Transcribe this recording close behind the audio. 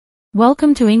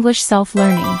Welcome to English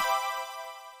Self-Learning.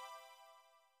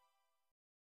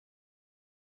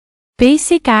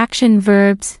 Basic Action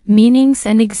Verbs, Meanings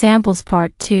and Examples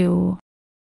Part 2.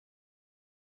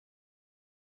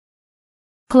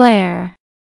 Glare.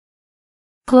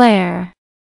 Glare.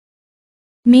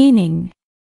 Meaning: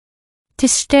 to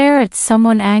stare at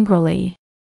someone angrily.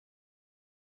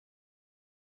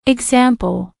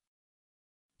 Example: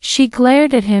 she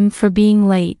glared at him for being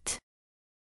late.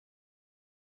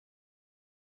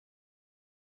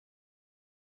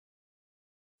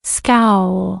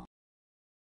 Scowl.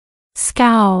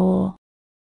 Scowl.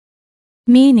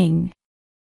 Meaning: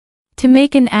 to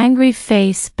make an angry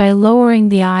face by lowering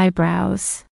the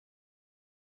eyebrows.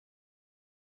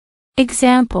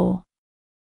 Example: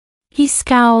 he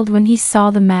scowled when he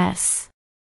saw the mess.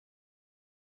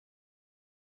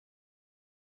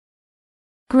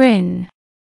 Grin.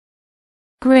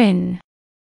 Grin.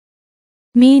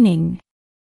 Meaning: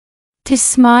 to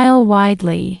smile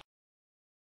widely.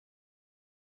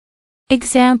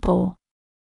 Example: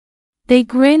 they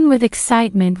grin with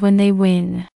excitement when they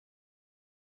win.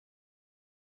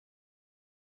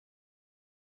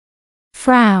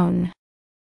 Frown.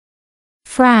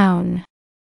 Frown.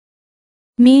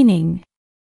 Meaning: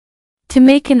 to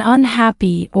make an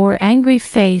unhappy or angry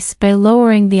face by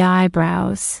lowering the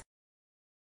eyebrows.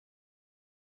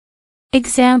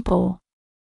 Example: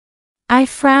 I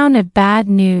frown at bad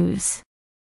news.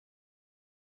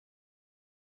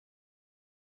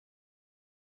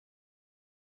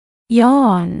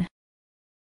 Yawn.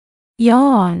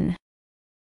 Yawn.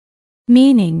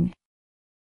 Meaning: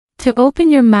 to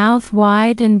open your mouth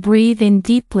wide and breathe in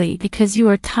deeply because you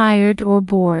are tired or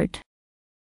bored.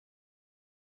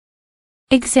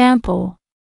 Example: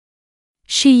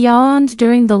 she yawned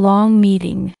during the long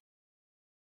meeting.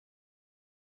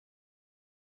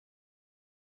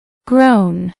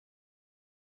 Groan.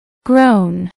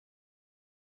 Groan.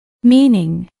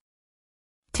 Meaning: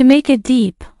 to make a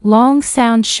deep, long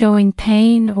sound showing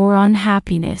pain or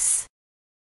unhappiness.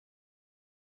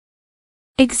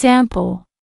 Example: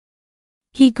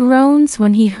 he groans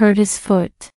when he hurt his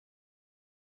foot.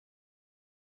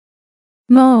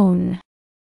 Moan.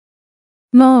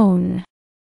 Moan.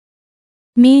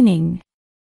 Meaning: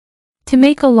 to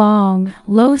make a long,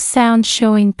 low sound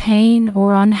showing pain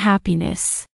or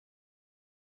unhappiness.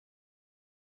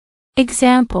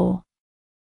 Example: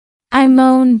 I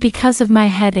moan because of my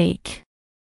headache.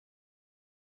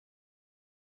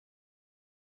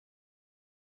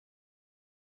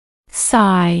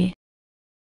 Sigh.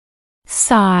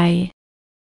 Sigh.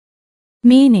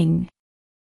 Meaning: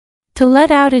 to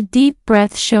let out a deep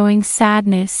breath showing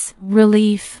sadness,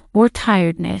 relief, or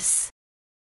tiredness.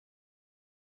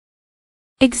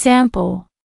 Example: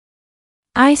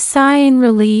 I sigh in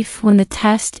relief when the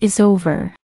test is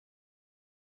over.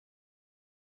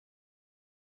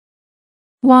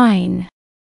 Whine.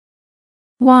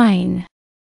 Whine.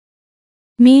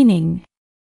 Meaning: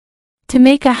 to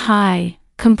make a high,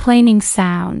 complaining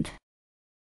sound.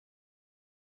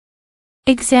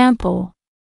 Example: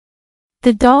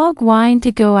 the dog whined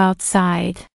to go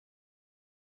outside.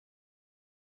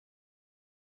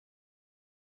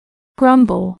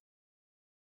 Grumble.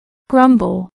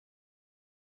 Grumble.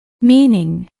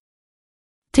 Meaning: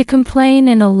 to complain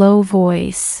in a low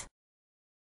voice.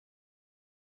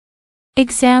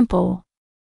 Example: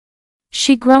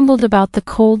 she grumbled about the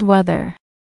cold weather.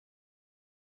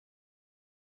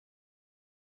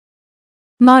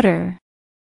 Mutter.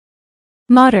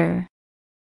 Mutter.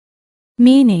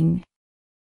 Meaning: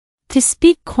 to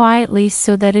speak quietly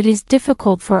so that it is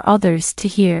difficult for others to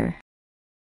hear.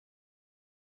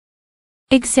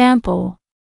 Example: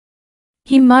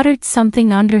 he muttered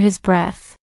something under his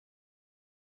breath.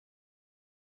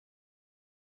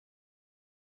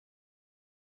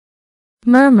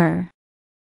 Murmur.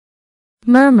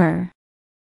 Murmur.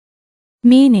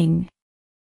 Meaning: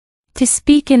 to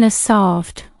speak in a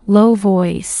soft, low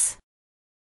voice.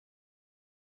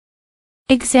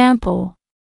 Example: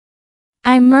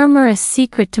 I murmur a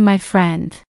secret to my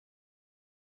friend.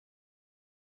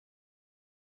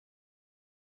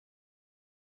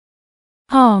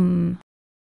 Hum.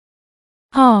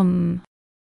 Hum.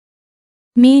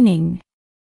 Meaning: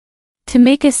 to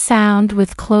make a sound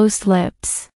with closed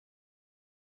lips.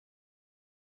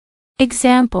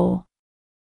 Example: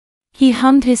 he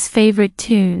hummed his favorite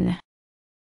tune.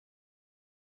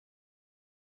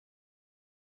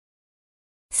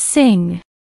 Sing.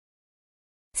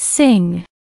 Sing.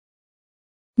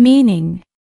 Meaning: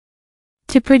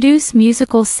 to produce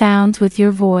musical sounds with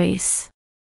your voice.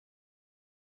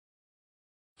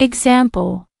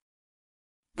 Example: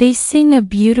 they sing a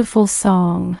beautiful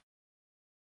song.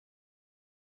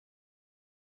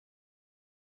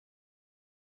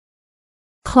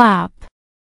 clap,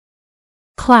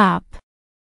 clap.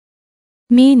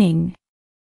 Meaning,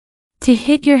 to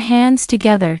hit your hands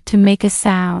together to make a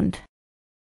sound.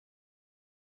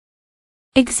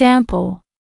 Example,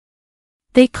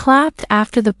 they clapped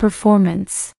after the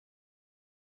performance.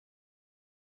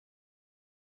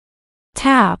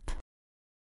 Tap,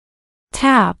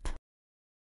 tap.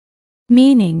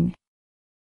 Meaning,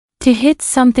 to hit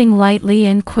something lightly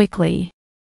and quickly.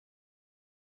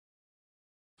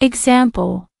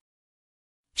 Example,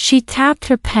 she tapped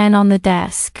her pen on the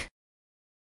desk.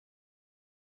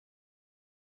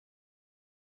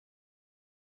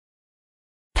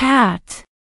 Pat,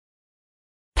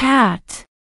 pat.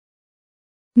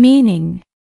 Meaning,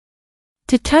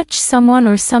 to touch someone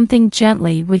or something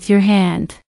gently with your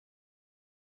hand.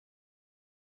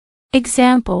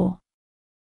 Example,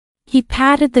 he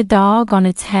patted the dog on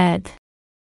its head.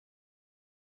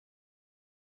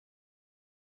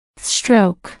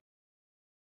 Stroke,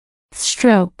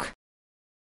 stroke.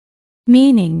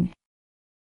 Meaning,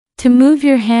 to move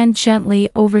your hand gently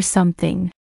over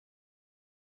something.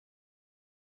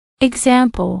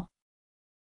 Example,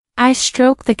 I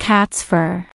stroke the cat's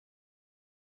fur.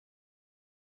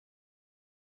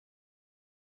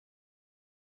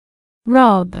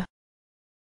 Rub,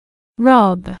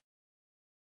 rub.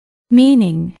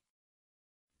 Meaning,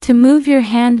 to move your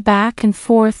hand back and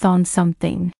forth on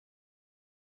something.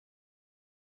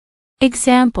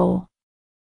 Example,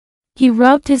 he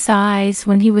rubbed his eyes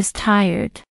when he was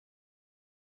tired.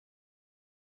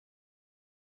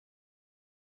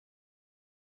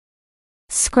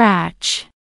 Scratch,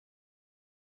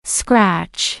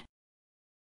 scratch.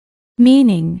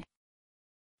 Meaning,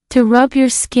 to rub your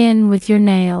skin with your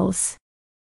nails.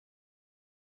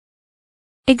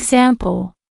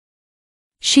 Example,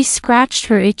 she scratched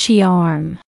her itchy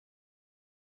arm.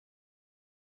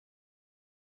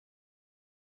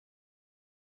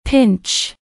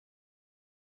 Pinch,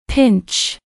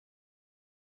 pinch.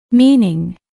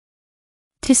 Meaning,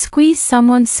 to squeeze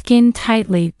someone's skin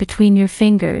tightly between your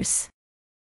fingers.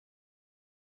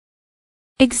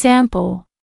 Example,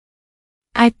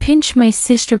 I pinch my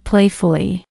sister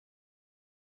playfully.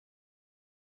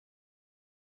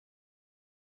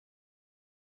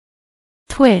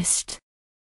 Twist,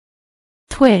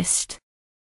 twist.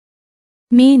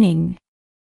 Meaning,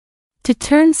 to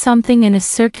turn something in a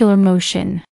circular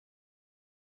motion.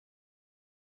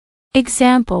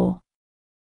 Example,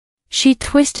 she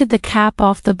twisted the cap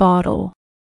off the bottle.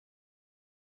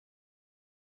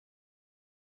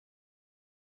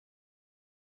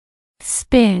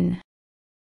 Spin,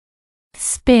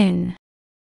 spin.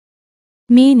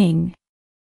 Meaning,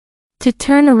 to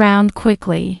turn around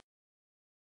quickly.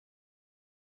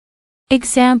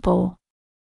 Example,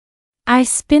 I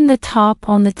spin the top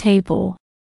on the table.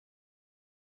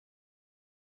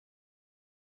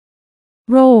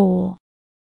 Roll,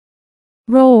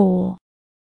 roll.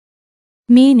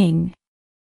 Meaning,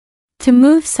 to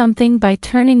move something by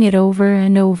turning it over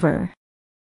and over.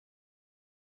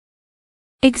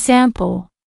 Example,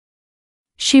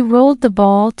 she rolled the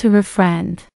ball to her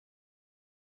friend.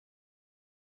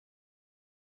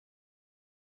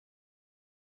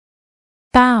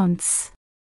 Bounce,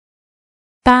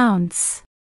 bounce.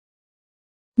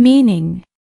 Meaning,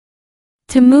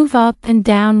 to move up and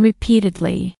down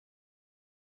repeatedly.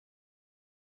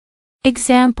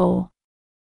 Example,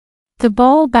 the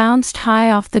ball bounced high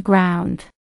off the ground.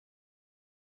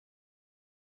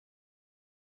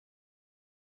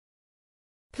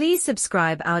 Please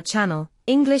subscribe our channel,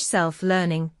 English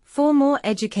Self-Learning, for more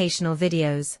educational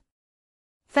videos.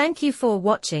 Thank you for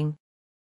watching.